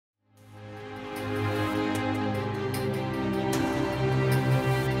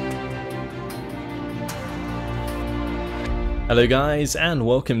Hello guys, and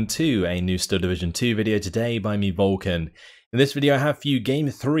welcome to a new Steel Division 2 video today by me, Vulcan. In this video I have for you Game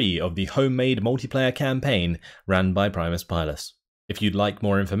 3 of the homemade multiplayer campaign ran by Primus Pilus. If you'd like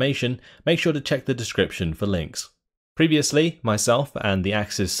more information, make sure to check the description for links. Previously, myself and the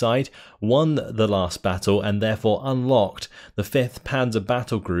Axis side won the last battle and therefore unlocked the 5th Panzer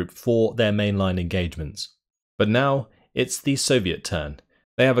battle group for their mainline engagements. But now, it's the Soviet turn.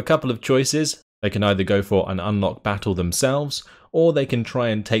 They have a couple of choices. They can either go for an unlock battle themselves, or they can try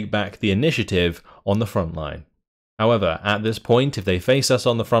and take back the initiative on the front line. However, at this point, if they face us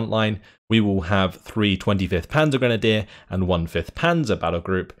on the front line, we will have 3 25th Panzer Grenadier and 1 5th Panzer battle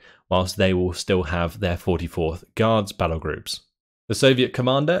group, whilst they will still have their 44th Guards battle groups. The Soviet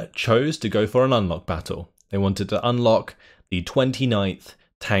commander chose to go for an unlock battle. They wanted to unlock the 29th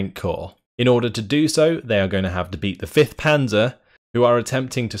Tank Corps. In order to do so, they are going to have to beat the 5th Panzer, who are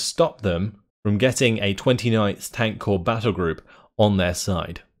attempting to stop them from getting a 29th Tank Corps battle group on their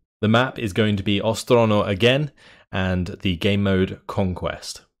side. The map is going to be Ostrowno again, and the game mode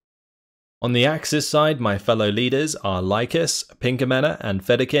Conquest. On the Axis side, my fellow leaders are Lycus, Pinkamena and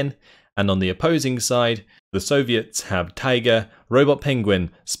Fedorkin, and on the opposing side, the Soviets have Tiger, Robot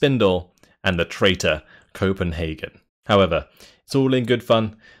Penguin, Spindle, and the traitor, Copenhagen. However, it's all in good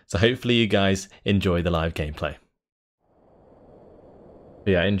fun, so hopefully you guys enjoy the live gameplay.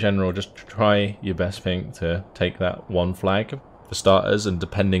 But yeah, in general, just try your best thing to take that one flag for starters, and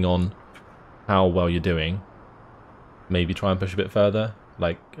depending on how well you're doing, maybe try and push a bit further,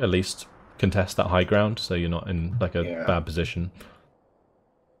 like at least contest that high ground so you're not in like a bad position.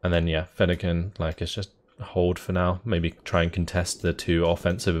 And then yeah, Fedorkin, like, it's just hold for now, maybe try and contest the 2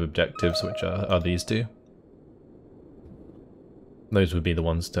 offensive objectives, which are these 2. Those would be the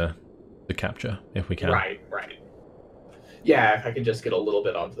ones to capture if we can. Right. Yeah, if I could just get a little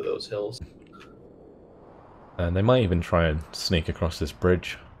bit onto those hills. And they might even try and sneak across this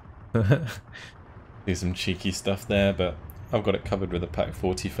bridge. Do some cheeky stuff there, but I've got it covered with a Pack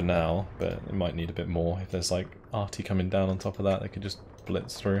 40 for now, but it might need a bit more. If there's like arty coming down on top of that, they could just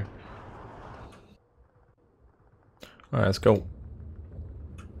blitz through. Alright, let's go.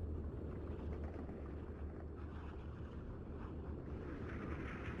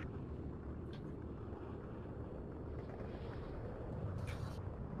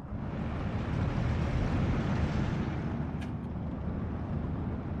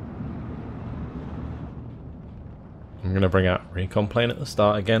 I'm going to bring out recon plane at the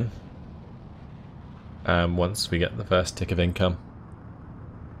start again, once we get the first tick of income.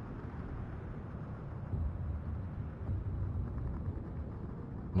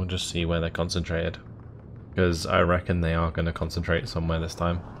 We'll just see where they're concentrated, because I reckon they are going to concentrate somewhere this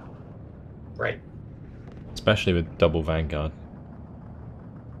time. Right. Especially with double Vanguard.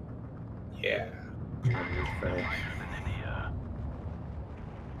 Yeah.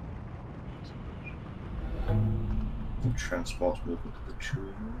 Transport movement to the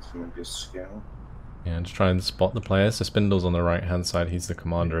trees, maybe a scout. Yeah, just try and spot the players. So Spindle's on the right hand side, he's the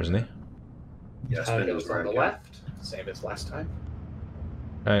commander, isn't he? Yeah, Spindle's on the left, same as last time.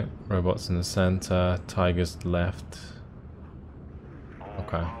 Okay, Robot's in the center, Tiger's left.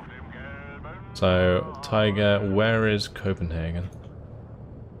 Okay. So, Tiger, where is Copenhagen?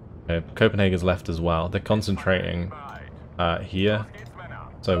 Okay, Copenhagen's left as well. They're concentrating here,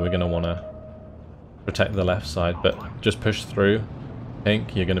 so we're going to want to protect the left side, but just push through.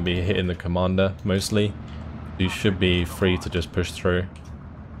 Pink, you're going to be hitting the commander mostly. You should be free to just push through.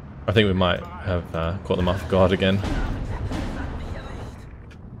 I think we might have caught them off guard again.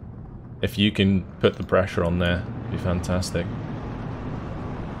 If you can put the pressure on there, it'd be fantastic.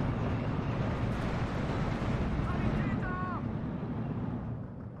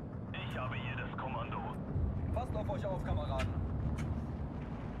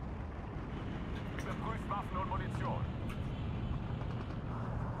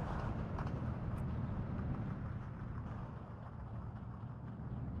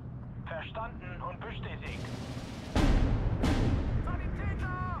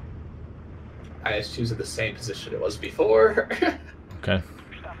 I just choose the same position it was before. Okay.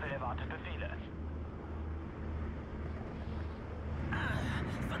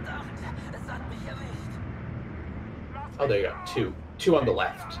 Oh, there you go. Two on the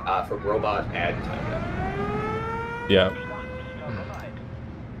left, from Robot and Tiger. Yeah.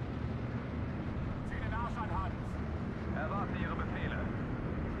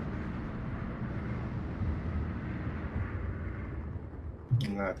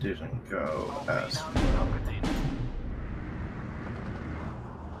 That didn't go as...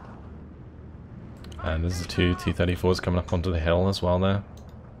 And there's the 2 T-34s coming up onto the hill as well there.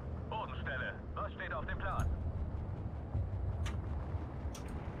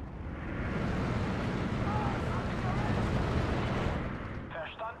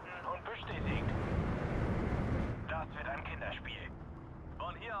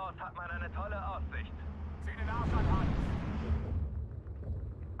 Dort hat man eine tolle Aussicht. Zieh den Arsch an Hand.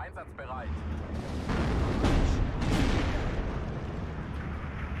 Einsatzbereit.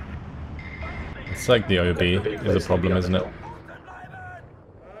 It's like the OB is a problem, isn't it?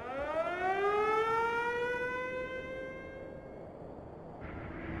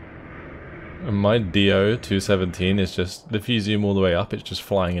 And my DO 217 is just, if you zoom all the way up, it's just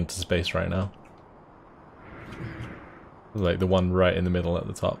flying into space right now. Like the one right in the middle at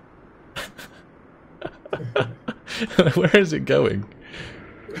the top. Where is it going?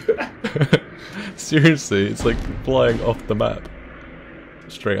 Seriously, it's like flying off the map.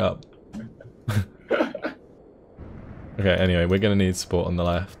 Straight up. Okay, anyway, we're gonna need support on the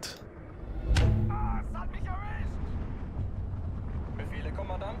left.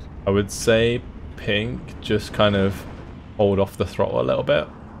 I would say pink, just kind of hold off the throttle a little bit.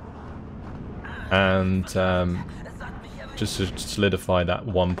 And just to solidify that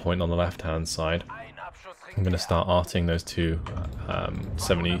 1 point on the left hand side. I'm going to start arting those two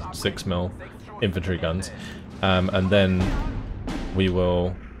 76mm infantry guns. And then we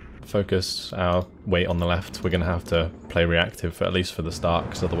will focus our weight on the left. We're going to have to play reactive, for, at least for the start,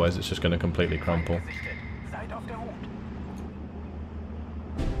 because otherwise it's just going to completely crumple.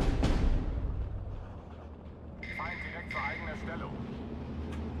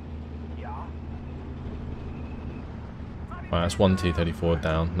 Right, that's one T-34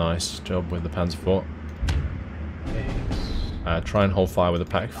 down. Nice job with the Panzer IV. Try and hold fire with a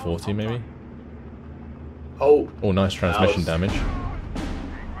Pak 40 maybe. Oh, nice transmission damage.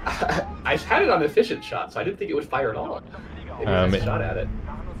 I had it on efficient shot, so I didn't think it would fire at all. Maybe I shot at it.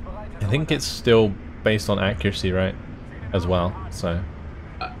 I think it's still based on accuracy, right? As well, so.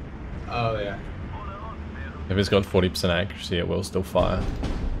 Oh yeah. If it's got 40% accuracy, it will still fire.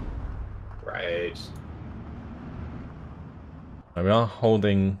 Right. We are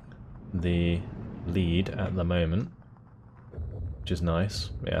holding the lead at the moment, which is nice.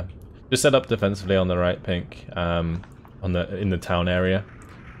 Yeah, just set up defensively on the right, pink, in the town area,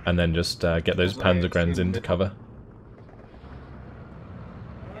 and then just get those Panzergrens into cover.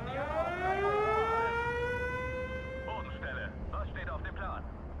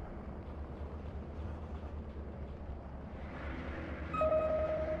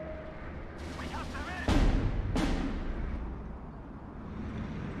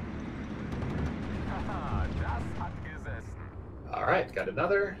 Alright, got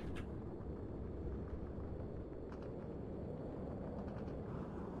another.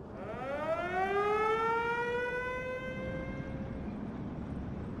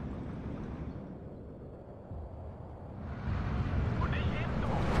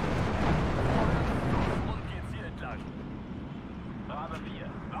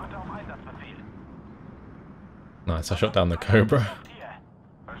 Nice, I shot down the Cobra.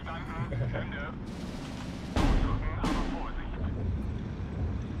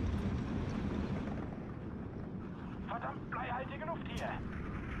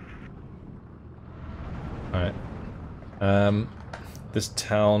 Alright. This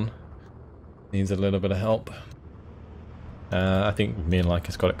town needs a little bit of help. I think me and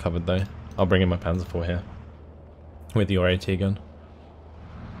Leica's got it covered though. I'll bring in my Panzer IV here. With your AT gun.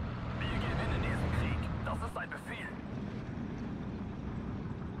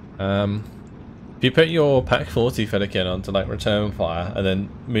 If you put your Pak 40 Fedaykin onto like return fire and then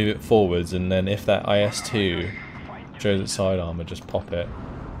move it forwards, and then if that IS-2 shows its side armor, just pop it.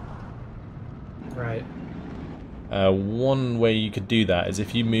 Right. One way you could do that is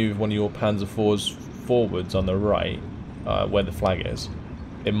if you move one of your Panzer IVs forwards on the right, where the flag is,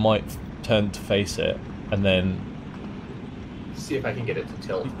 it might turn to face it, and then see if I can get it to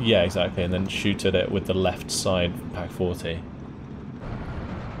tilt. Yeah, exactly, and then shoot at it with the left side Pak 40.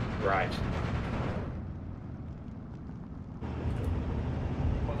 Right.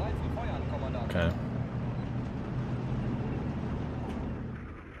 Okay.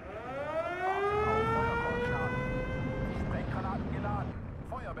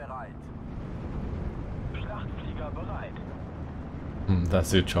 That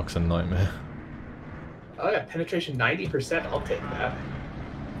Zuchok's a nightmare. Oh yeah, penetration 90%, I'll take that.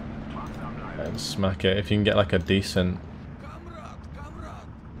 And smack it. If you can get like a decent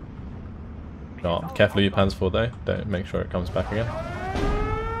shot. Careful of your Panzer IV though, don't make sure it comes back again.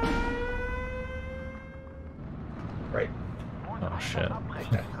 Right. Oh shit.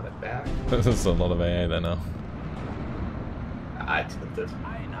 Coming back. There's a lot of AA there now. I tilted.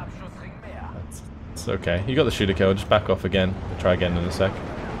 It's okay. You got the shooter kill, just back off again. We'll try again in a sec.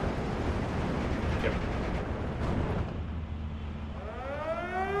 Yep.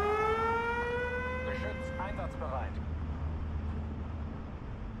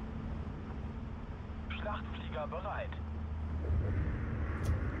 Schlachtflieger bereit.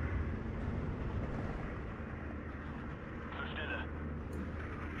 Zur Stelle.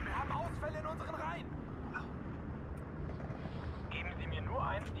 Wir haben Ausfälle in unseren Reihen. Geben Sie mir nur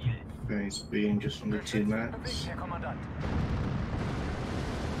ein Ziel. Phase B in just under 2 minutes. Bewegt, Herr Kommandant.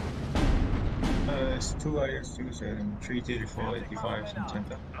 It's 2 IS-2s and 3 T-4, 85s and 10.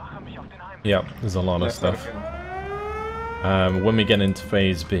 Mache mich auf den Heimweg. Yeah, there's a lot of Left side stuff. hill. When we get into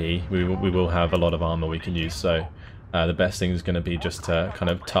phase B, we will have a lot of armor we can use, so the best thing is going to be just to kind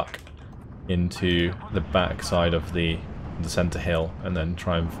of tuck into the back side of the center hill and then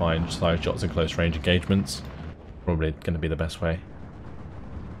try and find side shots and close range engagements. Probably going to be the best way.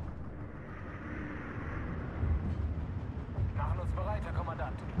 Machen uns bereit, Herr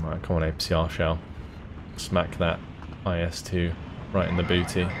Kommandant. Right, come on APCR shell. Smack that IS-2 right in the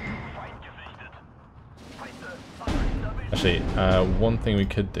booty. Actually, one thing we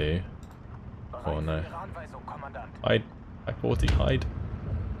could do... Oh no. Ihre Anweisung, Kommandant. Hide. I-40, hide.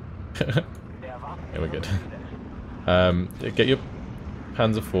 Der Yeah, we're good. Get your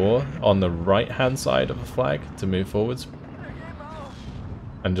Panzer 4 on the right hand side of the flag to move forwards.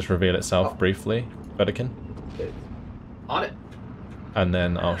 And just reveal itself briefly, Vatican. Okay. On it. And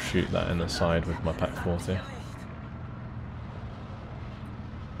then I'll shoot that in the side with my Pack 40.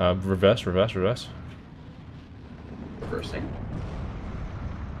 Reverse. Reversing.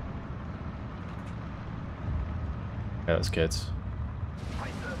 Yeah, that's good.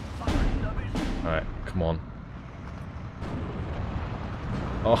 Alright, come on.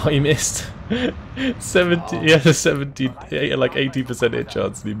 Oh, he missed. 70, he had a 70, like 80% hit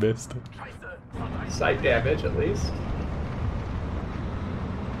chance and he missed. Sight damage at least.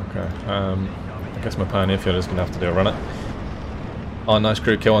 Okay, I guess my Pioneer Fielder is going to have to do a run it. Oh, nice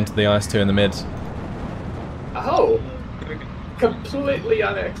crew kill onto the IS-2 in the mid. Oh! Completely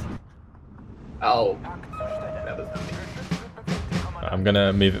unexpected. Oh. That was me. I'm going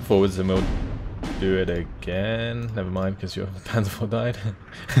to move it forwards and we'll do it again. Never mind, because your Panzer 4 died.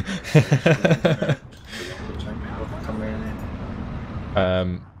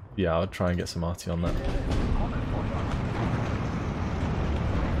 Yeah, I'll try and get some arty on that.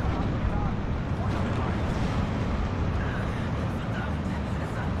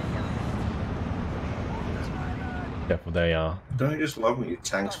 Careful, there you are. Don't you just love when your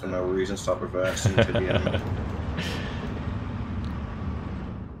tanks for no reason start reversing to the end?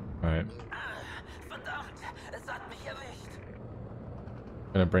 Right.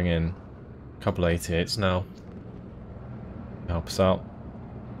 Gonna bring in a couple of 88s now. Help us out.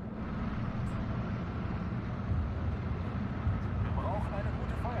 Wir brauchen eine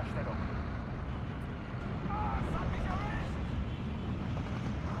gute Feuerstellung.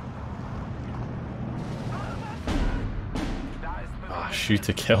 Ah, shoot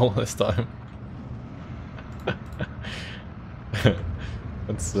to kill this time.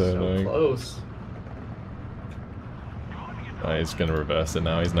 That's so annoying. Close. Oh, he's gonna reverse it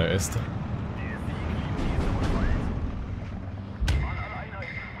now, he's noticed.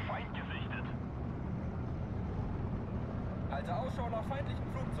 Halte Ausschau nach feindlichen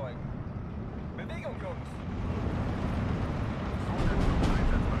Flugzeugen. Bewegung, Jungs.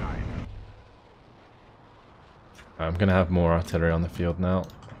 I'm gonna have more artillery on the field now.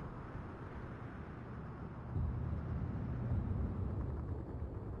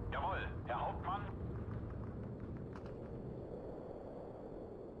 Jawohl, Herr Hauptmann.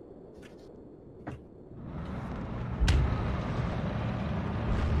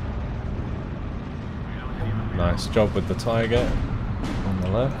 Nice job with the Tiger on the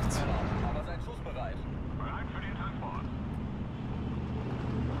left. Aber sein Schuss bereit. Bereit für den Transport.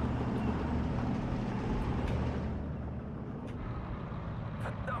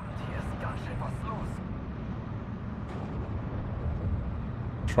 Verdammt, hier ist ganz schön was los.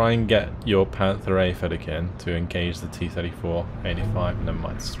 Try and get your Panther A Fedderkin to engage the T-34 85 and then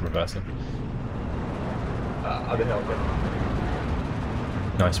might just reverse it. I've been helping.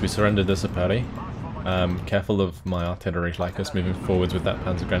 Nice, we surrendered the Saperi. Careful of my artillery like us moving forwards with that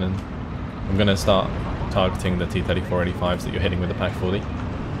Panzer Grenadier. I'm going to start targeting the T-34 85s that you're hitting with the Pack 40.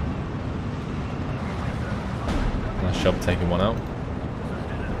 Nice job taking one out.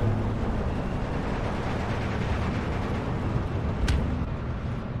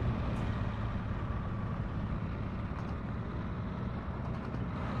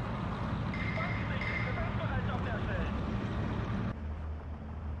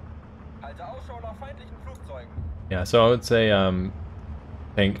 Halte Ausschau nach feindlichen Flugzeugen. Yeah, so I would say,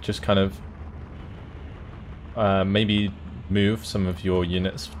 think just kind of maybe move some of your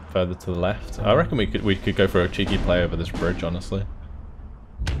units further to the left. I reckon we could go for a cheeky play over this bridge, honestly.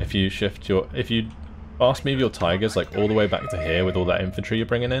 If you shift your, fast move your Tigers like all the way back to here with all that infantry you're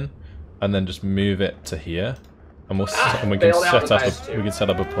bringing in, and then just move it to here, and we can set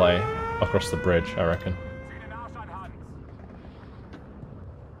up a play across the bridge, I reckon.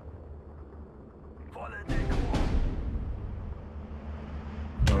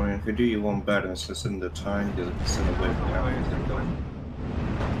 I mean, if you do you one better, it's just in the time, you send away from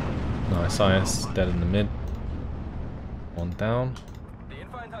the Nice, IS dead in the mid. One down.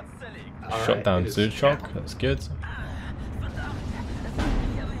 Shot down Zudchok, that's good.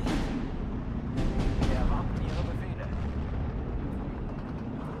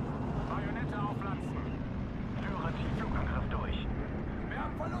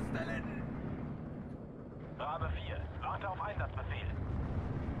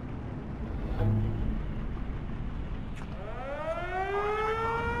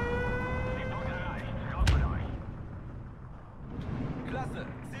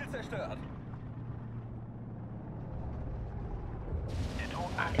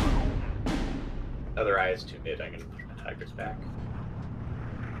 Another IS-2 mid, I'm gonna push my Tigers back.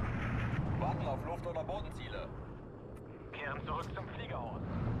 Warten auf Luft- oder Bodenziele. Kehren zurück zum Fliegerhaus.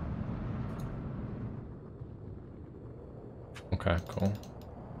 Okay, cool.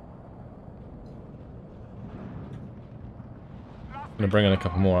 I'm gonna bring in a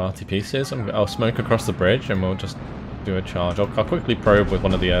couple more RT pieces. I'll smoke across the bridge and we'll just do a charge. I'll quickly probe with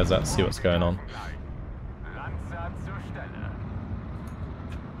one of the airs, see what's going on.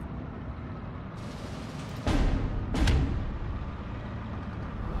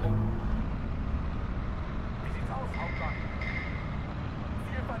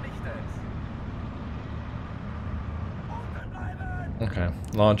 Okay,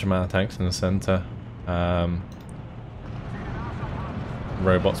 large amount of tanks in the center.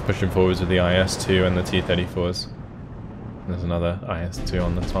 Robots pushing forwards with the IS-2 and the T-34s. There's another IS-2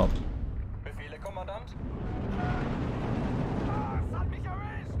 on the top. Befehle, Kommandant?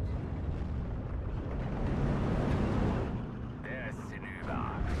 Der ist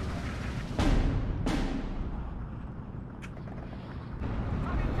hinüber.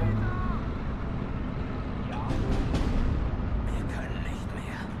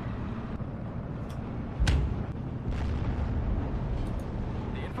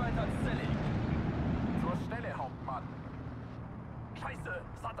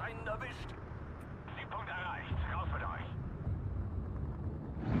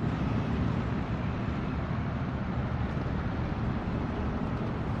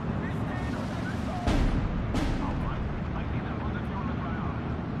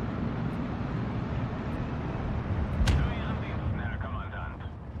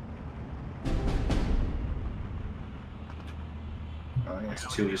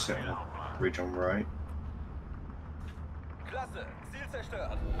 IS-2 is setting up bridge on right. Klasse, Ziel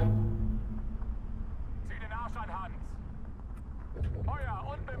zerstört. Zieh den Arsch an, Hans. Feuer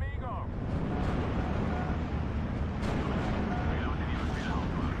und Bewegung.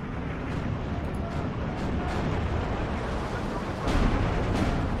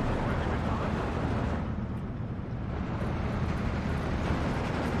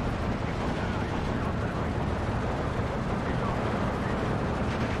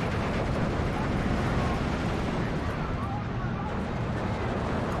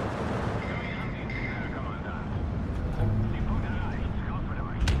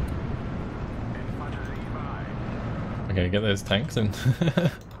 Okay, get those tanks in.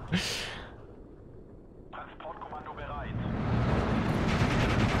 Transportkommando bereit.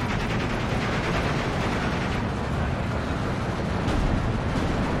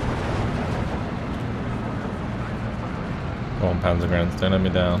 Come on, Panzer Grants, don't let me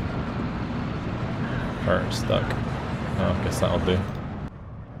down. Or stuck. Oh, I guess that'll do.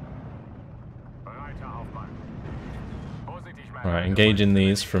 Alright, engaging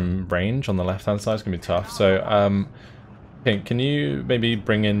these from range on the left hand side is going to be tough. So, Pink, can you maybe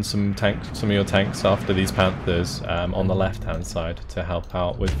bring in some of your tanks after these Panthers on the left hand side to help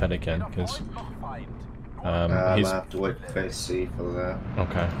out with Fedaykin? Because I'll have to wait for phase C for that.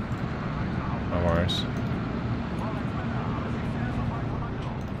 Okay. No worries.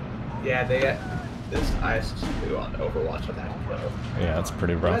 Yeah, they this IS-2 on Overwatch on that kill. Yeah, that's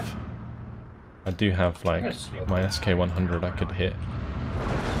pretty rough. I do have like my SK-100 I could hit.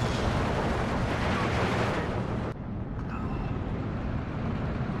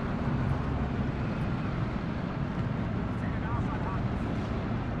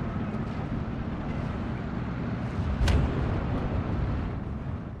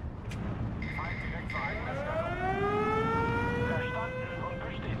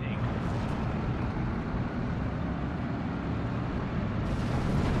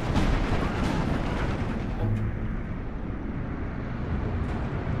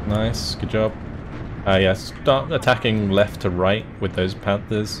 Nice, good job. Yeah, start attacking left to right with those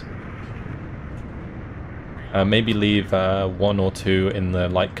Panthers. Maybe leave 1 or 2 in the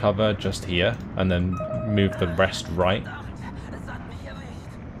light cover just here, and then move the rest right.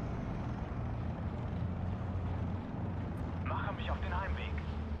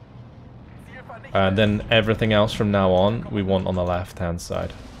 And then everything else from now on, we want on the left-hand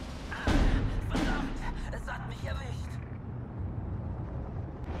side.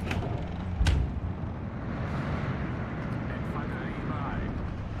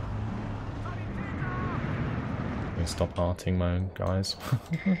 Stop arting my own guys.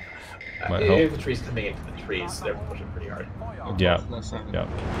 Might help. If the trees coming into the trees, they're pushing pretty hard. Yeah, yeah.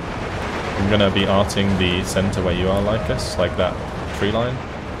 I'm gonna be arting the center where you are, Lycus, like that tree line.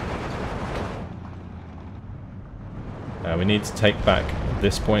 We need to take back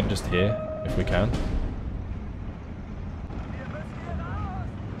this point just here, if we can.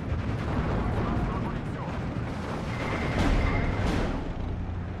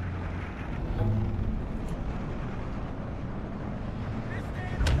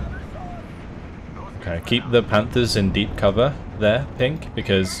 Okay, keep the Panthers in deep cover there, Pink,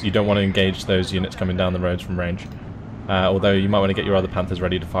 because you don't want to engage those units coming down the roads from range. Although you might want to get your other Panthers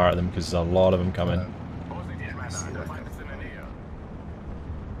ready to fire at them, because there's a lot of them coming.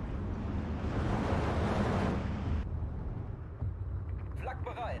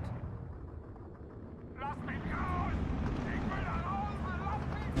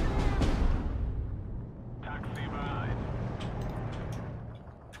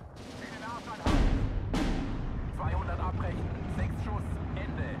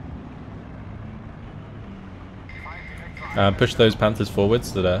 Push those Panthers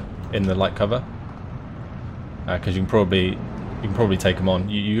forwards that are in the light cover, because you can probably take them on.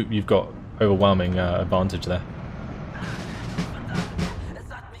 You've got overwhelming advantage there.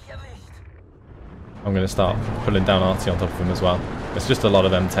 I'm going to start pulling down RT on top of them as well. It's just a lot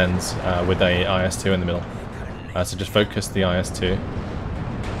of M10s with a IS-2 in the middle, so just focus the IS-2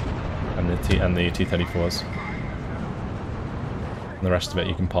 and the T-34s. And the rest of it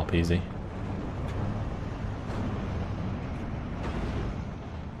you can pop easy.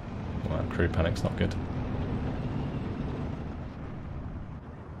 Crew panic's not good.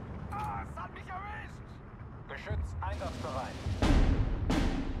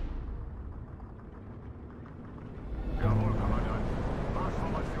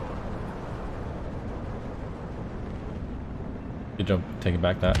 Good job taking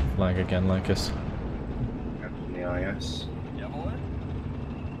back that flag again, Lycus. In the IS.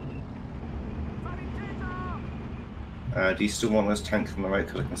 Do you still want those tanks on the right,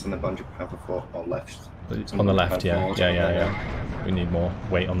 because I can send a bunch of Panther for or left? On the left, yeah. We need more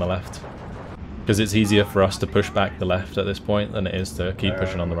weight on the left. Because it's easier for us to push back the left at this point than it is to keep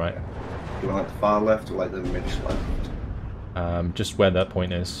pushing on the right. Do you want like the far left or like the mid left? Just where that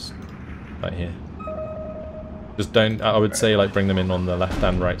point is, right here. Just don't, I would say like bring them in on the left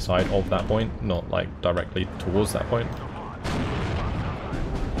and right side of that point, not like directly towards that point.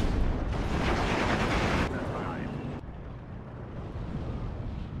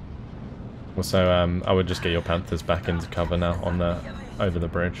 Also, I would just get your Panthers back into cover now on the over the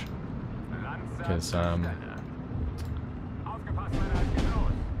bridge, because they're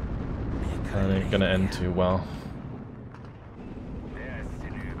gonna end too well.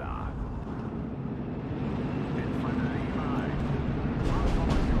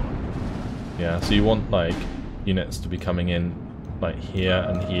 Yeah, so you want like units to be coming in like here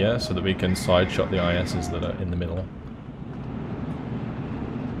and here, so that we can side shot the ISs that are in the middle.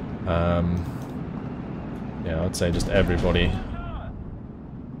 Yeah, I'd say just everybody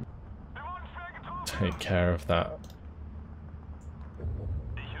take care of that.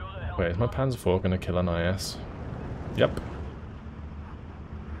 Wait, is my Panzer IV gonna kill an IS? Yep.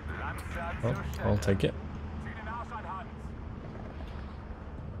 Well, I'll take it.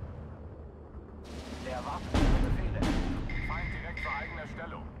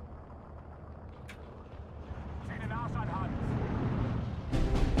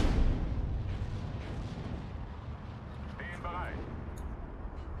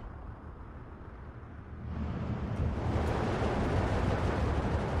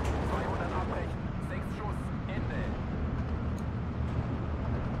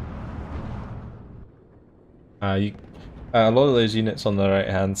 A lot of those units on the right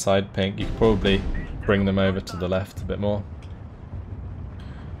hand side, Pink, you could probably bring them over to the left a bit more.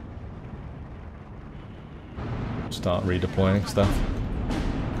 Start redeploying stuff.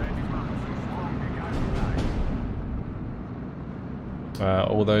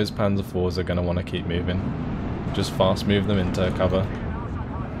 All those Panzer IVs are going to want to keep moving. Just fast move them into cover.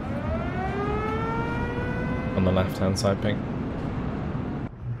 on the left-hand side, Pink.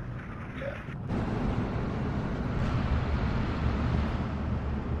 Yeah.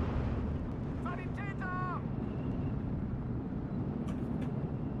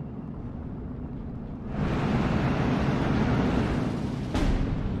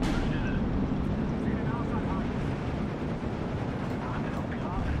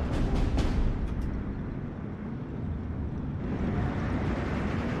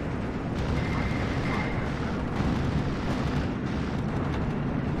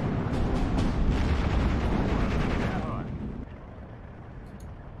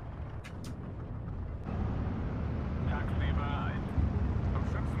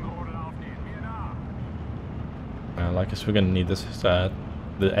 I guess we're going to need this, the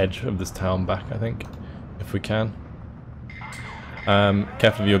edge of this town back, I think, if we can.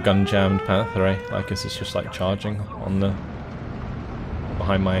 Careful of your gun jammed Panther, eh? Like this is just like charging on the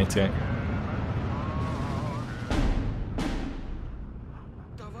behind my 88.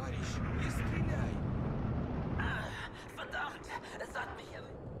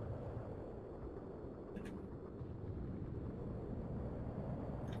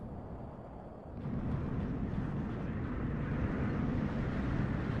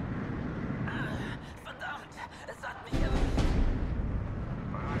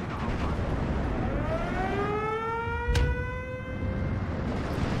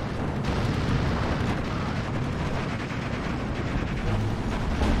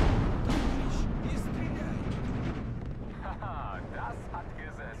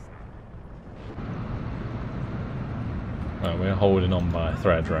 We're holding on by a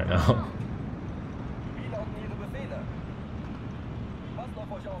thread right now.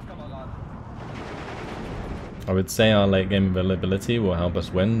 I would say our late game availability will help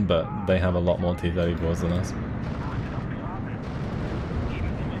us win, but they have a lot more T-34s than us.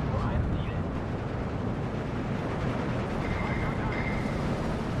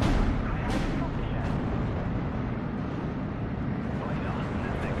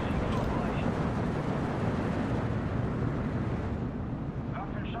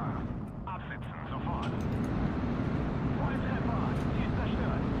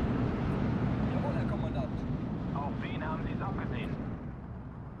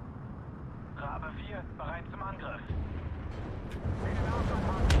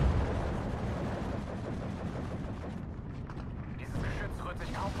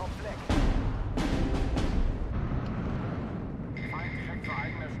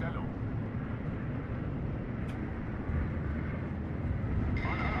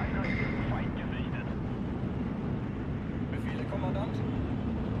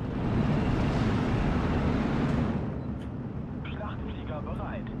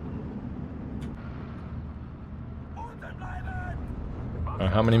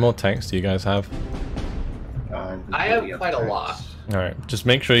 How many more tanks do you guys have? I have quite a lot. Alright, just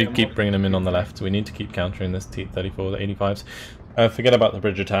make sure you keep bringing them in on the left. We need to keep countering this T-34, the 85s. Forget about the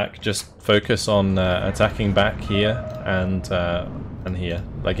bridge attack, just focus on attacking back here and here.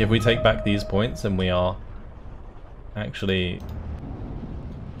 Like if we take back these points, then we are actually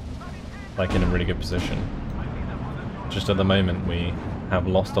like in a really good position. Just at the moment we have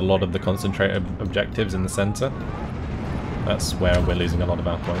lost a lot of the concentrated objectives in the center. That's where we're losing a lot of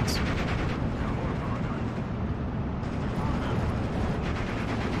our points.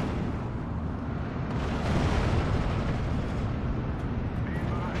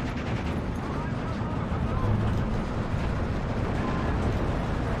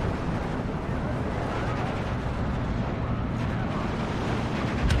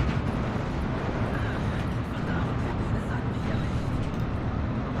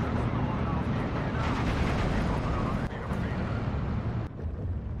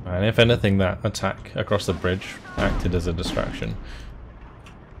 And if anything, that attack across the bridge acted as a distraction,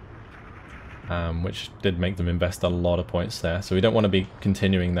 which did make them invest a lot of points there. So we don't want to be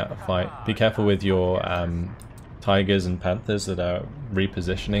continuing that fight. Be careful with your Tigers and Panthers that are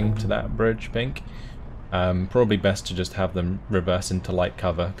repositioning to that bridge, Pink. Probably best to just have them reverse into light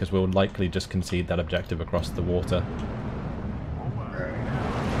cover, because we'll likely just concede that objective across the water.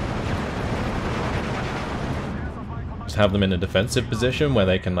 Just have them in a defensive position where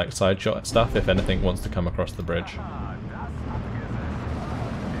they can like side shot stuff if anything wants to come across the bridge.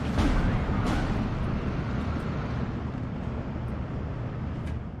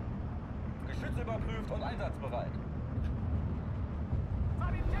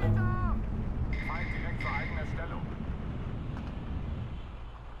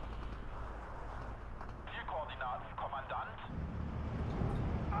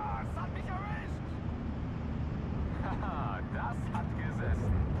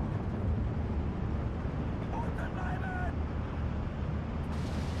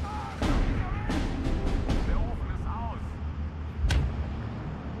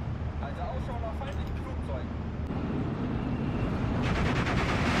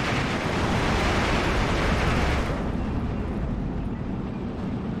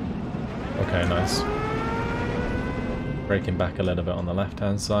 Okay, nice. Breaking back a little bit on the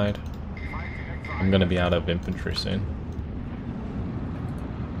left-hand side. I'm going to be out of infantry soon.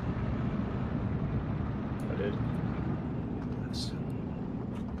 Noted.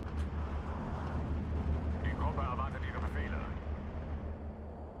 Die Gruppe erwartet Ihre Befehle.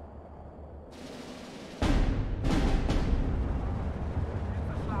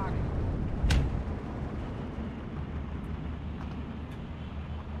 Verschlagen.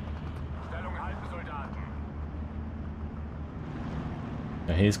 Stellung halten, Soldaten.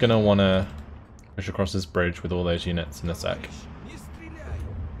 Now he's going to want to push across this bridge with all those units in a sec.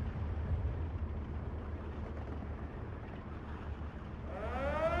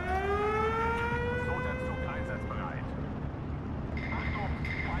 Notentzug einsatzbereit. Achtung,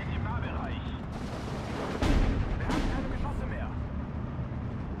 Feind im Nahbereich. Wir haben keine Geschosse mehr.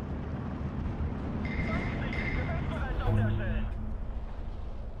 Gefechtsbereitschaft herstellen.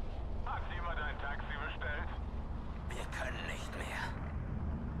 Hat jemand ein Taxi bestellt? Wir können nicht mehr.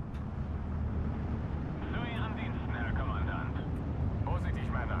 Zu Ihren Diensten, Herr Kommandant.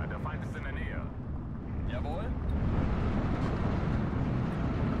 Vorsichtig, Männer, der Feind ist in der Nähe. Jawohl.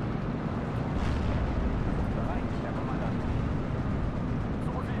 Bereit, Herr Kommandant.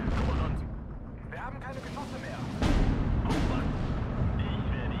 Zu Befehl, Kommandant. Wir haben keine Geschosse mehr. Aufwand. Ich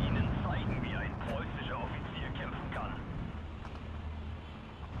werde Ihnen zeigen, wie ein preußischer Offizier kämpfen kann.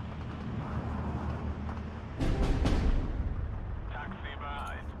 Taxi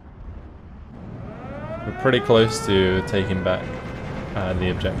bereit. We're pretty close to taking back the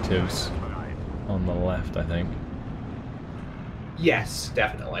objectives on the left, I think. Yes,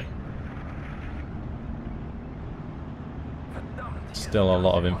 definitely. Still a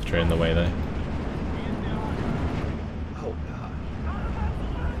lot of infantry in the way though. Oh god.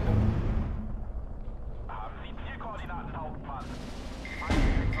 Haben Sie Zielkoordinaten, Hauptmann?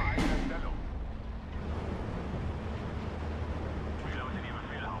 Feind vereinte Stellung. Wie lautet Ihr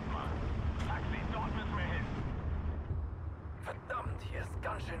Befehl, Hauptmann? Taxi, dort müssen wir hin. Verdammt, hier ist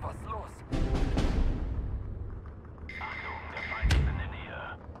ganz schön was los. Achtung, der Feind ist in der Nähe.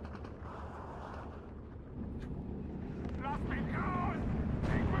 Lass mich raus!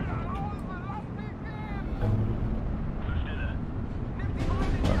 Ich will nach Hause! Lass mich gehen! Zur Stelle. Nimm die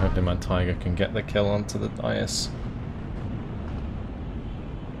Beine! I'm hoping my Tiger can get the kill onto the dais.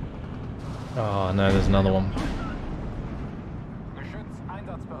 Oh no, there's another one. Geschütz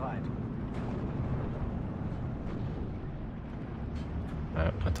einsatzbereit.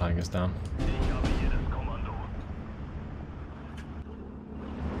 No, my Tiger's down. Ich habe hier das Kommando.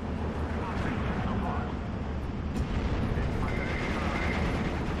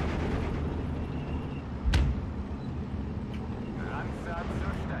 Lanzer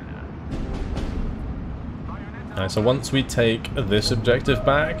zur Stelle. Alright, so once we take this objective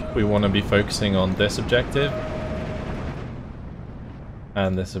back, we want to be focusing on this objective.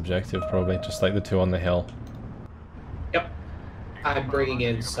 And this objective probably, just like the two on the hill. Yep. I'm bringing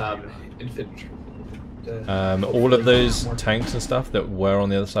in some infantry. All of those tanks and stuff that were on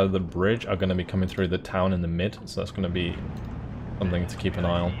the other side of the bridge are going to be coming through the town in the mid, so that's going to be something to keep an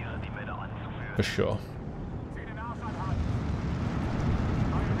eye on, Hier die Männer anzuführen. for sure. Zieh den Arsch anhalten.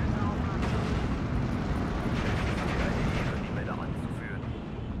 Die Männer anzuführen.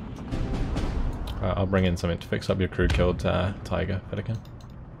 I'll bring in something to fix up your crew killed Tiger, Federican.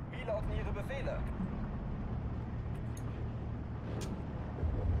 Wie lauten Ihre Befehle?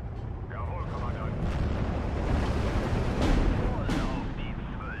 Jawohl, Kommandant. Voll auf die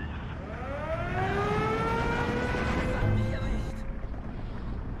 12. Das hat mich erwischt.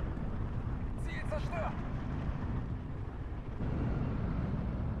 Ziel zerstört.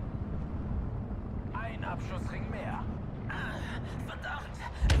 Ein Abschussring mehr. Verdammt,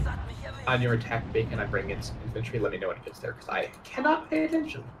 es hat mich erwischt. On your attack beacon, I bring in some infantry. Let me know when it gets there, because I cannot pay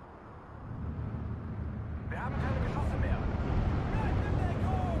attention. Wir haben keine Geschosse mehr.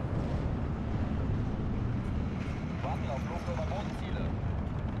 Warten auf Luft- oder Bodenziele.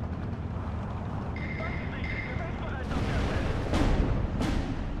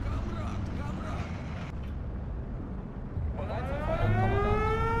 Bereit zum Feuern, Kommandant.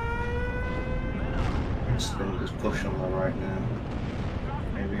 Just gonna just push on the right now.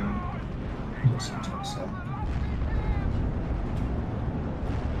 Maybe listen to myself.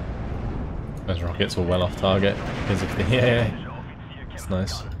 Those rockets were well off target because of the AA. It's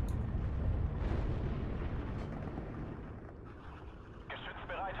nice. Geschütz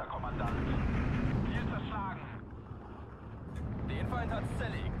bereit, Herr Kommandant. Ziel zerschlagen. Den Feind hat's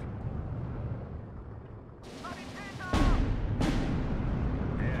zerlegt.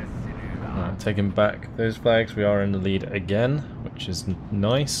 Alright, taking back those flags, we are in the lead again, which is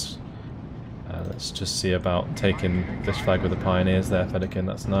nice. Let's just see about taking this flag with the pioneers there, Federican,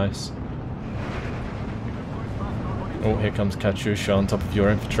 that's nice. Oh, here comes Katyusha on top of your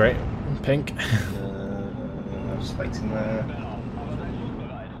infantry. Pink. Just waiting there.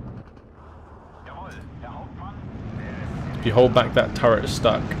 If you hold back that turret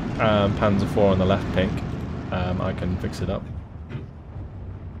stuck Panzer IV on the left, Pink, I can fix it up.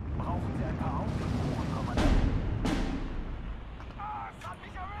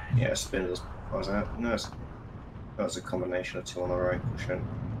 Yeah, spinners. What was that? No, that was a combination of two on the right pushing.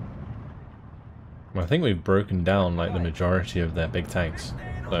 Well, I think we've broken down like the majority of their big tanks,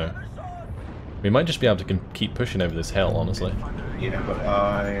 so we might just be able to keep pushing over this hill, honestly. Yeah, but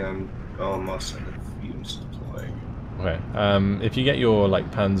I am almost at the fumes deploying. Okay, if you get your like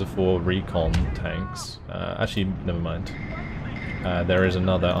Panzer IV recon tanks, actually never mind. There is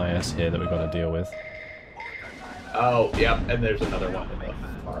another IS here that we've got to deal with. Oh, yeah, and there's another one in the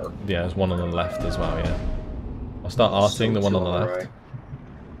far. Yeah, there's one on the left as well. Yeah, I'll start arting the one on the left. Right.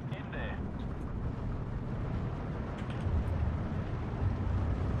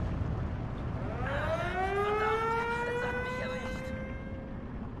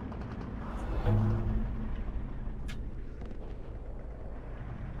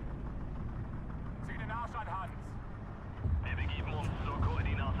 Zieh den Arsch an, Hans. Wir begeben uns zur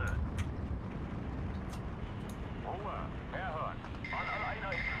Koordinate. Ruhe, herhören. An alle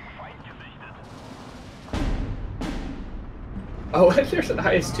Einheiten, Feind gesichtet. Oh, and there's an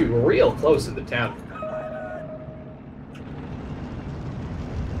IS-2 real close in the town.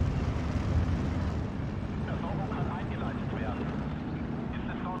 Versorgung kann eingeleitet werden. Ist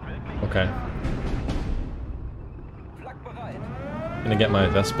es dort wirklich? Okay. Gonna get my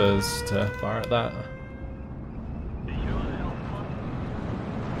Vespers to fire at that. Ich höre, Herr Hauptmann.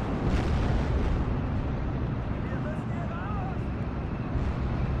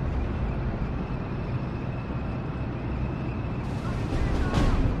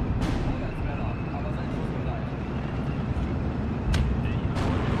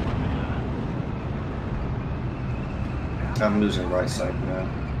 I'm losing right side now.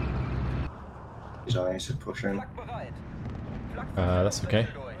 His eyes are pushing. That's okay.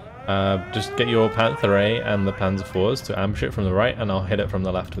 Just get your Panther A and the Panzer IVs to ambush it from the right, and I'll hit it from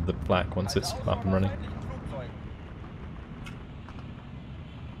the left with the flak once it's up and running.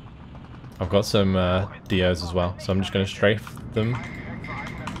 I've got some DOs as well, so I'm just going to strafe them,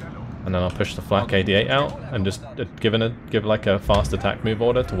 and then I'll push the flak 88 out and just give like a fast attack move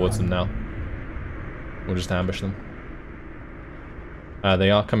order towards them now. We'll just ambush them.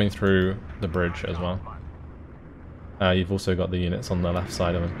 They are coming through the bridge as well. You've also got the units on the left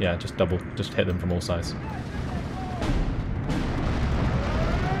side of them. Yeah, just hit them from all sides. Rabe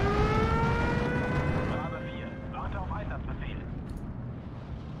 4, warte auf Einsatzbefehl.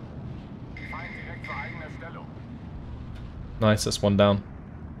 Feind direkt zur eigenen Stellung. Nice, that's one down.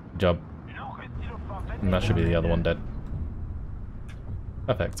 Good job. Suche die Luftwaffe. And that should be the other one dead.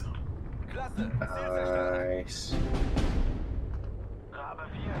 Perfect. Nice. Rabe 4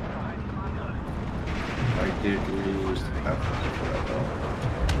 bereit zum Angriff. I did lose the Panther for that though.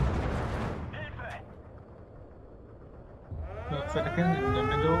 Hilfe! Federican in the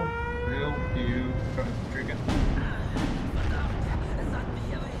middle. Will you try to trigger?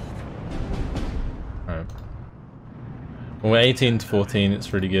 Alright. Well, we're 18 to 14,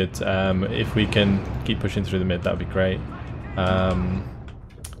 it's really good. If we can keep pushing through the mid, that would be great.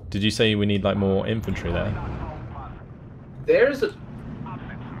 Did you say we need like more infantry there? There's a...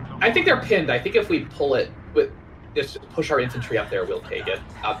 I think they're pinned. I think if we pull it, with just push our infantry up there, we'll take it.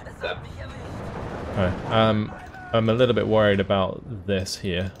 Okay. I'm a little bit worried about this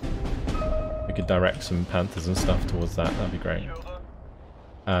here. We could direct some Panthers and stuff towards that, that'd be great.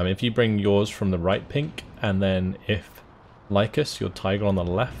 If you bring yours from the right, Pink, and then if Lycus, your Tiger on the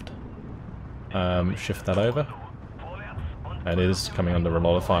left, shift that over. It is coming under a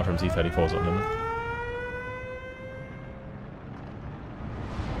lot of fire from T-34s at the moment.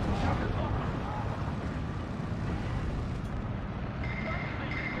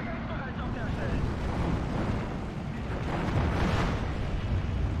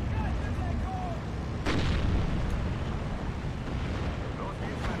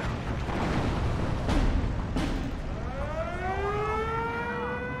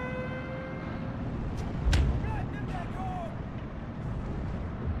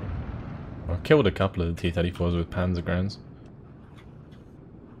 Killed a couple of the T-34s with Panzer grounds.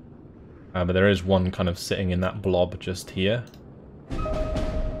 But there is one kind of sitting in that blob just here.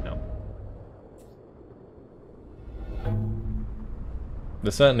 No.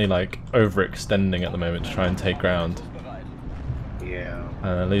 They're certainly like overextending at the moment to try and take ground. Yeah.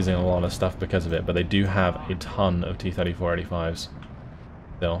 And they're losing a lot of stuff because of it, but they do have a ton of T-34-85s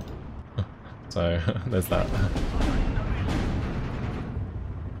still. So there's that.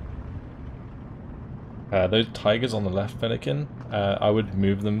 Those Tigers on the left, Fennekin, I would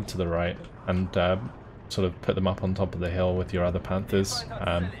move them to the right and sort of put them up on top of the hill with your other Panthers,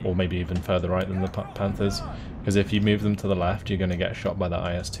 or maybe even further right than the Panthers, because if you move them to the left, you're going to get shot by the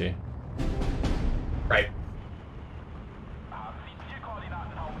IS-2. Right.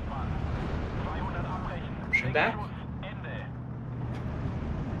 Pushing back?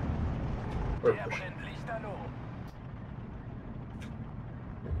 We're pushing.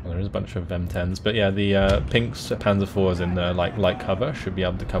 Well, there is a bunch of M10s, but yeah, the Pink's Panzer IVs in the light cover should be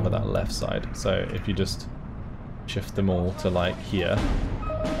able to cover that left side. So if you just shift them all to like here,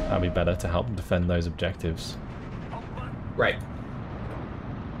 that'd be better to help defend those objectives. Right.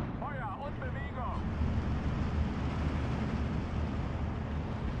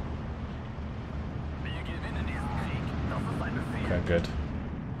 Okay, good.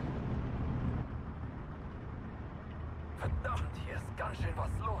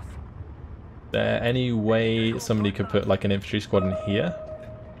 There any way somebody could put like an infantry squad in here?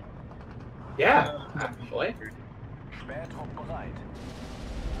 Yeah, actually.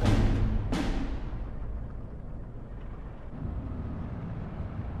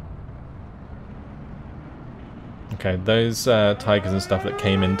 Okay, those Tigers and stuff that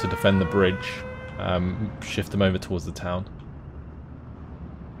came in to defend the bridge, shift them over towards the town.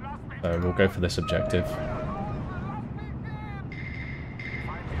 So we'll go for this objective.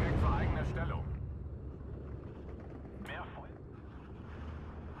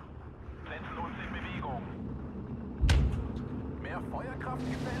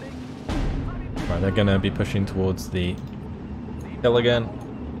 Right, they're going to be pushing towards the hill again.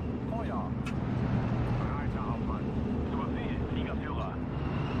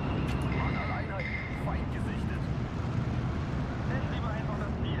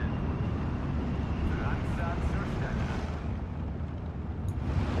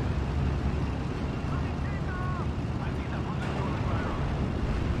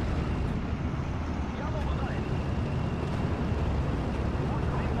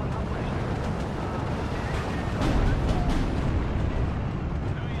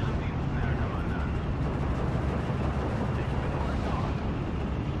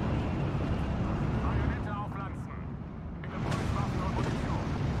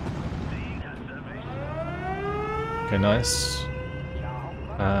 Okay, nice.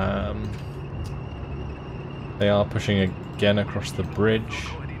 They are pushing again across the bridge.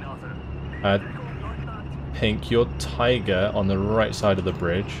 Pink, your Tiger on the right side of the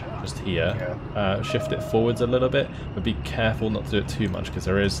bridge, just here. Shift it forwards a little bit, but be careful not to do it too much because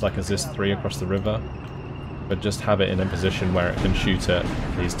there is like a ZIS-3 across the river. But just have it in a position where it can shoot at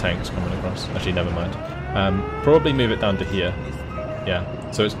these tanks coming across. Actually, never mind. Probably move it down to here.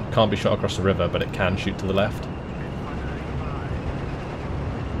 Yeah, so it can't be shot across the river, but it can shoot to the left.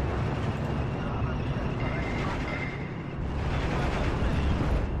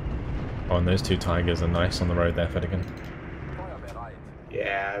 Oh, and those two Tigers are nice on the road there, Fedigan.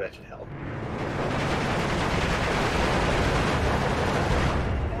 Yeah, that should help.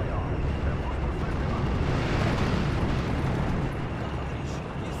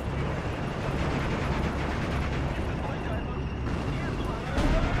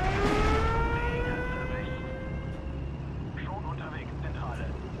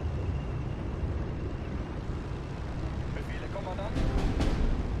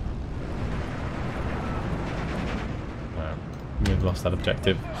 We've lost that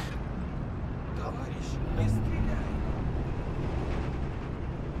objective.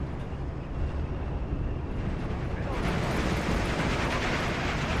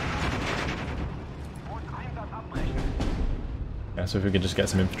 Yeah, so if we could just get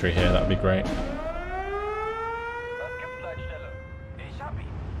some infantry here, that would be great.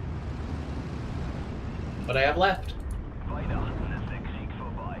 What I have left.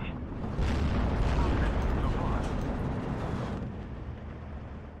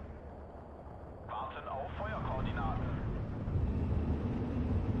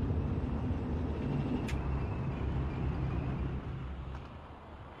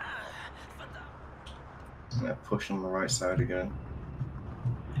 They're pushing on the right side again.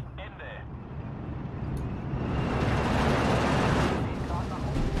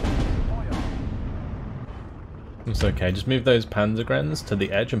 It's okay, just move those Panzergrens to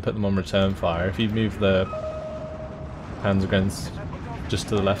the edge and put them on return fire. If you move the Panzergrens just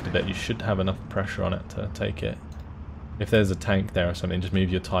to the left a bit, you should have enough pressure on it to take it. If there's a tank there or something, just move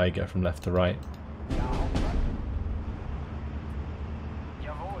your Tiger from left to right.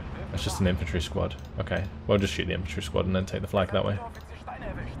 That's just an infantry squad. Okay, we'll just shoot the infantry squad and then take the flag that way.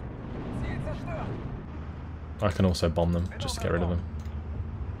 I can also bomb them, just to get rid of them.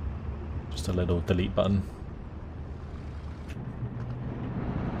 Just a little delete button.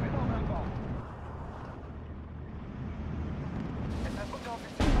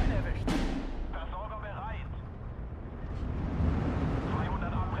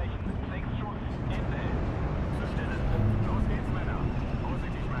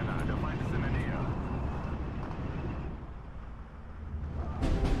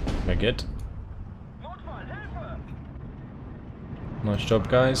 Very good. Nice job,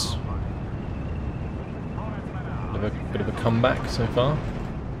 guys. Bit of a comeback so far.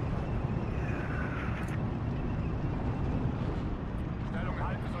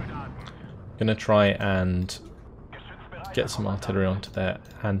 Gonna try and get some artillery onto their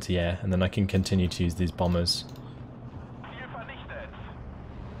anti-air, and then I can continue to use these bombers.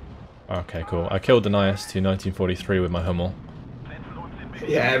 Okay, cool. I killed an IS-2 1943 with my Hummel.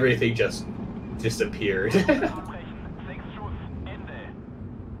 Yeah, everything just disappeared.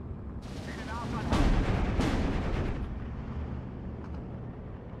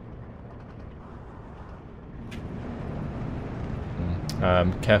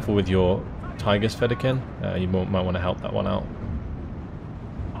 Careful with your Tigers, Fedderkin. You might want to help that one out.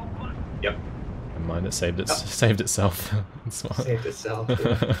 Yep. Never mind, it saved itself. Smart. Saved itself.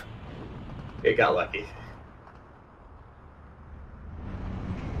 Yeah. It got lucky.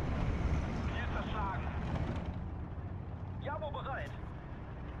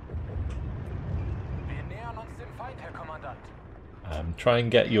 Try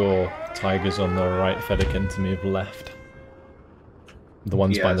and get your Tigers on the right, Fedderkin, to move left. The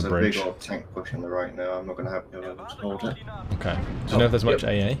ones by the bridge. There's a big old tank pushing the right now. I'm not going to have to hold it. Okay. Do you know if there's much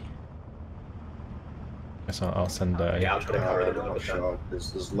AA? Guess I'll send a... Yeah, I'll try to cover them. Not sure.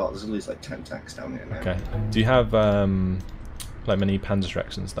 There's at least like 10 tanks down here now. Okay. Do you have like many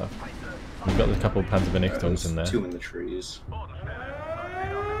Panzerschrecks and stuff? We've got a couple of Panzervernichtungen in there. 2 in the trees.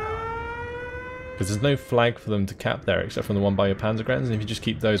 Because there's no flag for them to cap there except from the one by your Panzergrenz, and if you just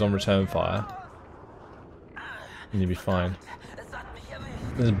keep those on return fire, then you'll be fine.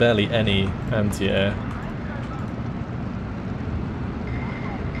 There's barely any anti-air.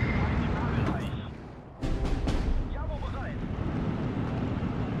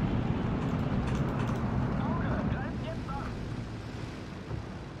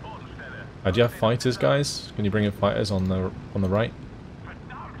 Do you have fighters, guys? Can you bring in fighters on the right?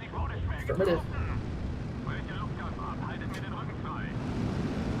 Affirmative.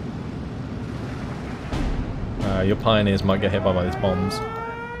 Your pioneers might get hit by these bombs.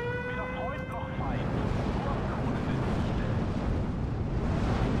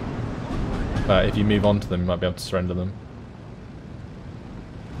 But if you move on to them, you might be able to surrender them.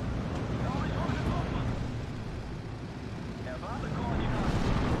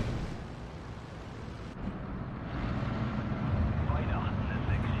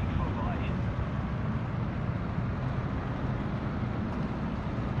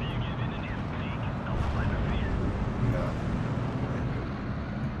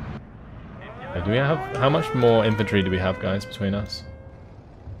 Do we have, how much more infantry do we have, guys, between us?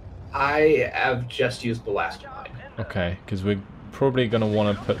 I have just used the last one. Okay, because we're probably going to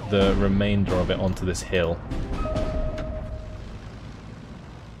want to put the remainder of it onto this hill.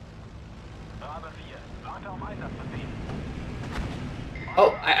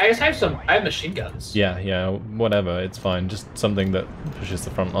 Oh, I just have some. I have machine guns. Yeah, whatever, it's fine. Just something that pushes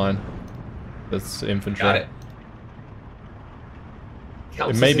the front line. That's infantry. Got it.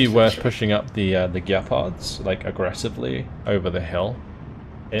 It may be worth pushing up the Gepards, like, aggressively over the hill.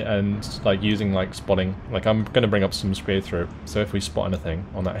 And, like, using, like, spotting. Like, I'm going to bring up some spear through. So if we spot anything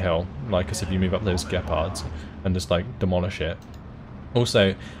on that hill, like, as if you move up those Gepards and just, like, demolish it.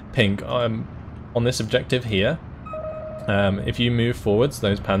 Also, Pink, on this objective here, if you move forwards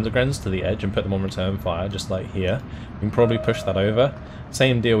those Panzergrenz to the edge and put them on return fire, just like here, you can probably push that over.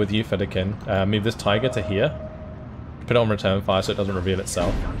 Same deal with you, Fedderkin. Move this Tiger to here. Put it on return fire so it doesn't reveal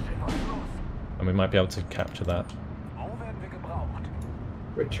itself. And we might be able to capture that.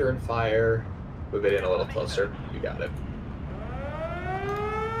 Return fire. Move it in a little closer. You got it.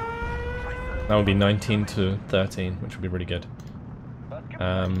 That would be 19 to 13, which would be really good.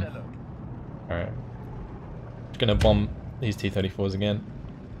 Alright. Just gonna bomb these T-34s again.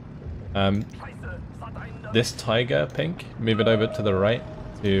 This Tiger, Pink, move it over to the right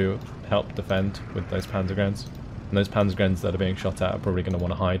to help defend with those Panzergrenz. And those Panzergrenz that are being shot at are probably going to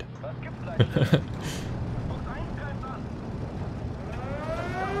want to hide.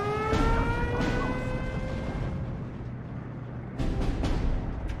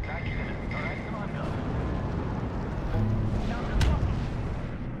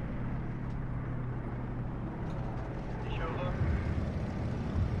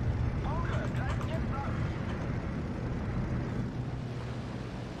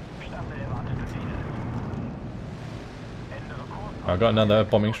 I've got another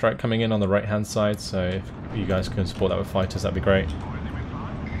bombing strike coming in on the right hand side, so if you guys can support that with fighters, that'd be great.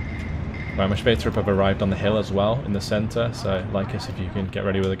 Right, my Spätrupp have arrived on the hill as well, in the centre, so like us if you can get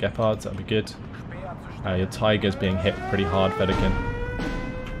ready with the Gepards, that'd be good. Your Tiger's being hit pretty hard, Federkin.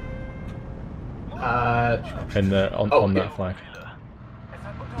 On that flag.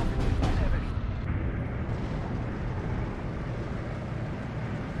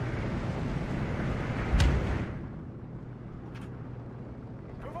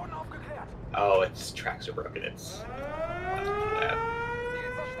 Oh, its tracks are broken. It's there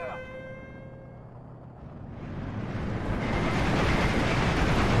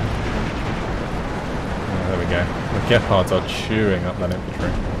we go. The Gepards are chewing up that infantry.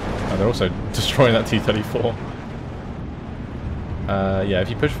 They're also destroying that T-34. Yeah, if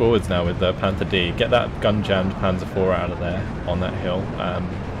you push forwards now with the Panther D, get that gun-jammed Panzer IV out of there on that hill,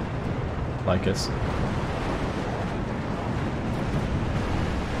 like us.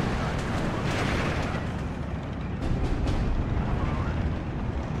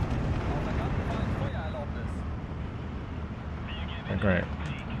 Great.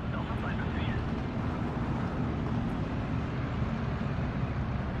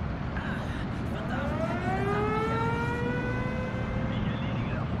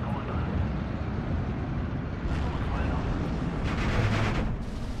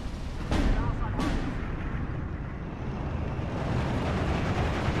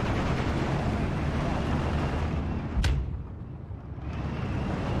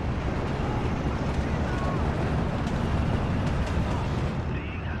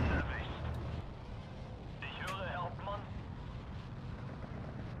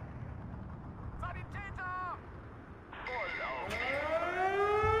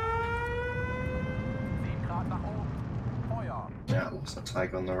 Yeah, that's a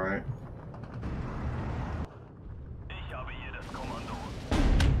Tiger on the right. Ich habe hier das Kommando.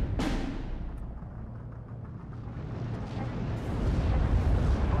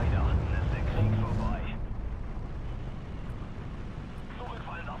 Weihnachten ist der Krieg vorbei.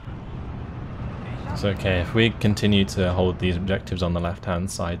 Zurückfallen lassen. It's okay, if we continue to hold these objectives on the left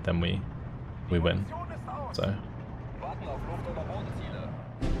hand side, then we win. So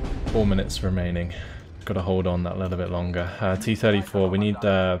 4 minutes remaining. Got to hold on that little bit longer. T-34, we need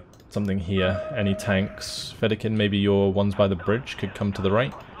something here. Any tanks? Federkin, maybe your ones by the bridge could come to the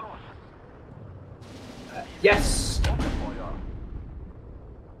right. yes.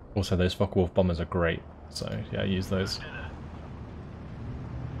 Also, those Focke-Wulf bombers are great, so yeah, use those.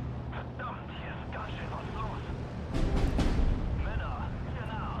 Verdammt, hier ist ganz schön was los. Männer, hier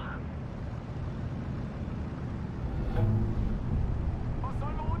nach. Was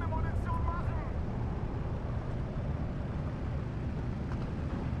sollen wir ohne Munition machen?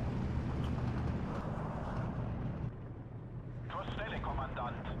 Zur Stelle,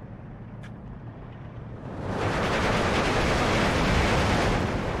 Kommandant.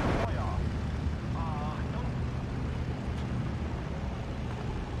 Feuer. Achtung.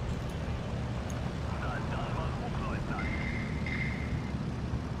 Dann mal Hochleutnant.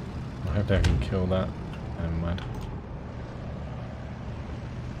 I hope I can kill that. Never mind.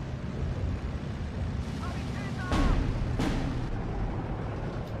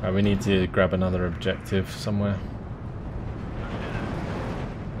 We need to grab another objective somewhere.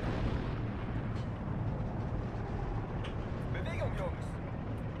 Bewegung, Jungs!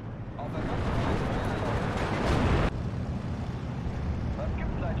 Auf der Was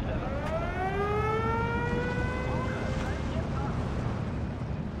gibt's, Leitstelle?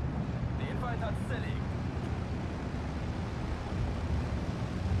 Den Feind hat's zerlegt.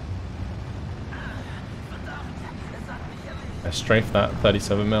 I strafe that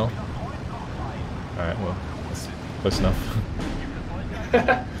 37mm. Alright, well, that's close enough.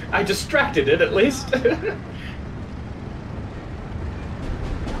 I distracted it at least.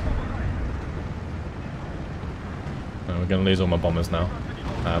 We're going to lose all my bombers now,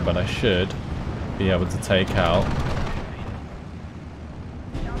 but I should be able to take out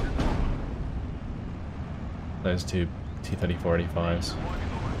those two T-34-85s.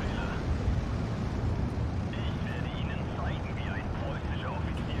 Ich werde Ihnen zeigen, wie ein preußischer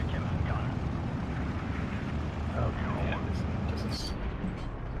Offizier kämpfen kann.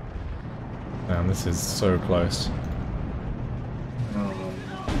 Man, this is so close.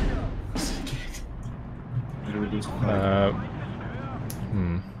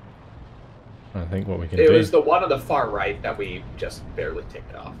 I think what we can do. It was the one on the far right that we just barely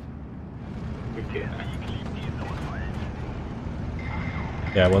ticked off.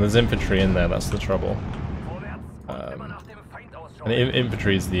 Yeah, well, there's infantry in there. That's the trouble. Vorwärts und immer nach dem Feind And ausschauen.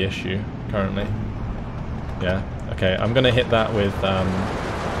 infantry is the issue currently. Yeah. Okay, I'm gonna hit that with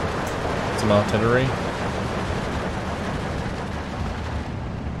some artillery.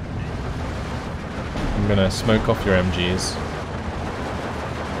 I'm gonna smoke off your MGs.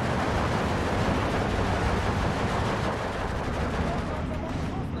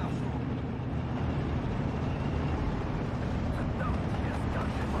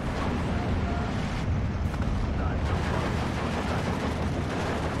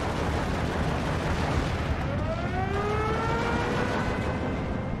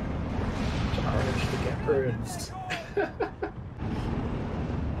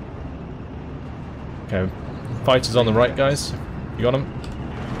 Okay, fighters on the right, guys. You got them?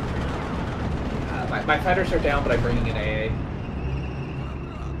 My fighters are down, but I'm bringing in AA.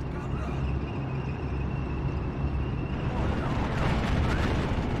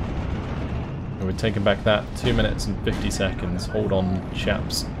 And we're taking back that 2 minutes and 50 seconds. Hold on,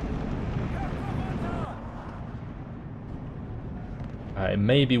 chaps. It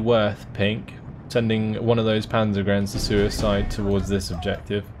may be worth, Pink, sending one of those Panzer Grens to suicide towards this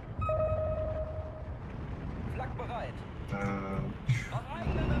objective.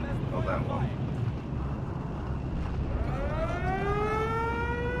 Not that one.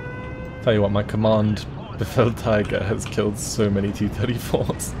 Tell you what, my command, Battlegroup, has killed so many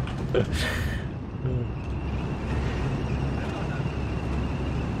T-34s.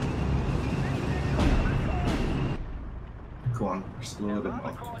 Come on, just a little bit more.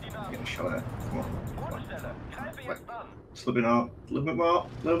 I'm getting shot at. Come on. Come on. Wait. Just a little bit more. A little bit more.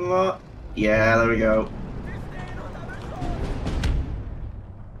 A little bit more. Yeah, there we go.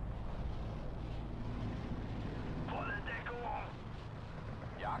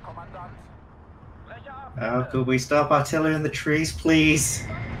 Oh, could we stop artillery in the trees, please?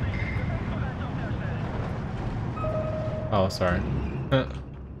 Oh, sorry.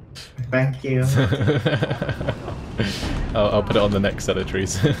 Thank you. I'll put it on the next set of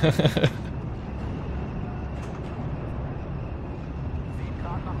trees.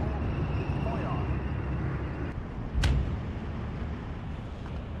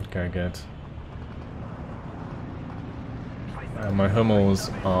 Very good. My Hummels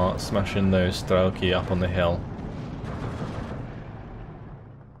are smashing those Strelki up on the hill.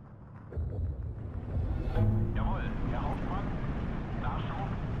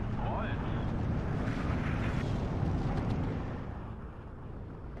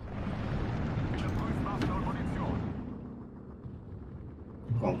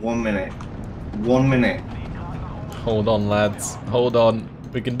 Come on, 1 minute. 1 minute. Hold on, lads. Hold on.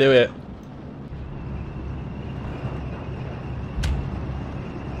 We can do it.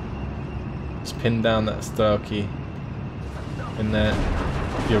 Just pin down that Strelki in there.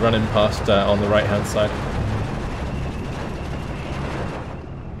 You're running past on the right hand side.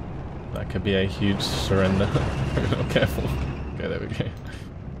 That could be a huge surrender. Be careful. Okay, there we go.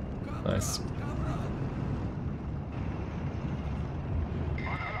 Nice.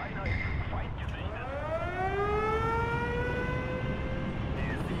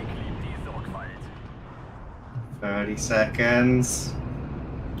 "30 seconds.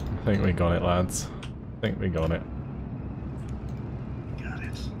 I think we got it, lads. I think we got it. Got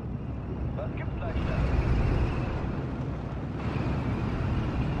it.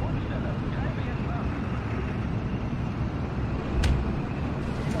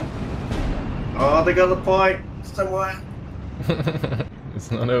 Oh, they got the point somewhere.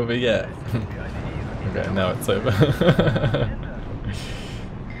 It's not over yet. Okay, now it's over.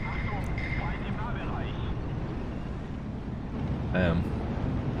 Damn.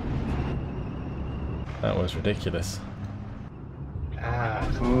 That was ridiculous.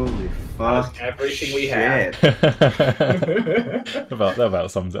 Holy fuck. Everything we had. That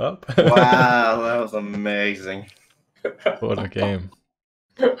about sums it up. Wow, that was amazing. What a game.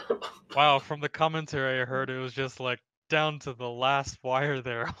 Wow, from the commentary I heard it was just like down to the last wire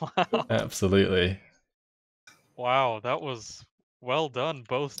there. Wow. Absolutely. Wow, that was well done,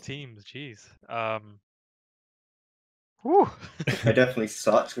 both teams. Jeez. Whew. I definitely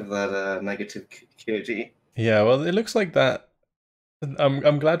sucked with that negative QG. Yeah, well, it looks like that.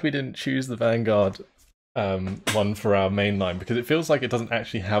 I'm glad we didn't choose the Vanguard one for our main line, because it feels like it doesn't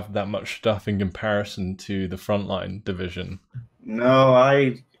actually have that much stuff in comparison to the frontline division. No,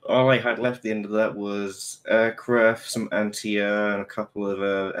 all I had left at the end of that was aircraft, some anti-air, and a couple of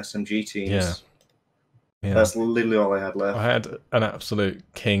SMG teams. Yeah. That's literally all I had left. I had an absolute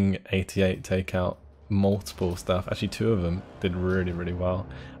King 88 take out multiple stuff. Actually, 2 of them did really, really well.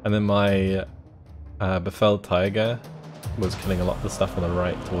 And then my Battlegroup was killing a lot of the stuff on the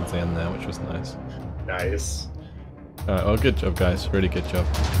right towards the end there, which was nice. Nice. Alright, well, good job, guys. Really good job.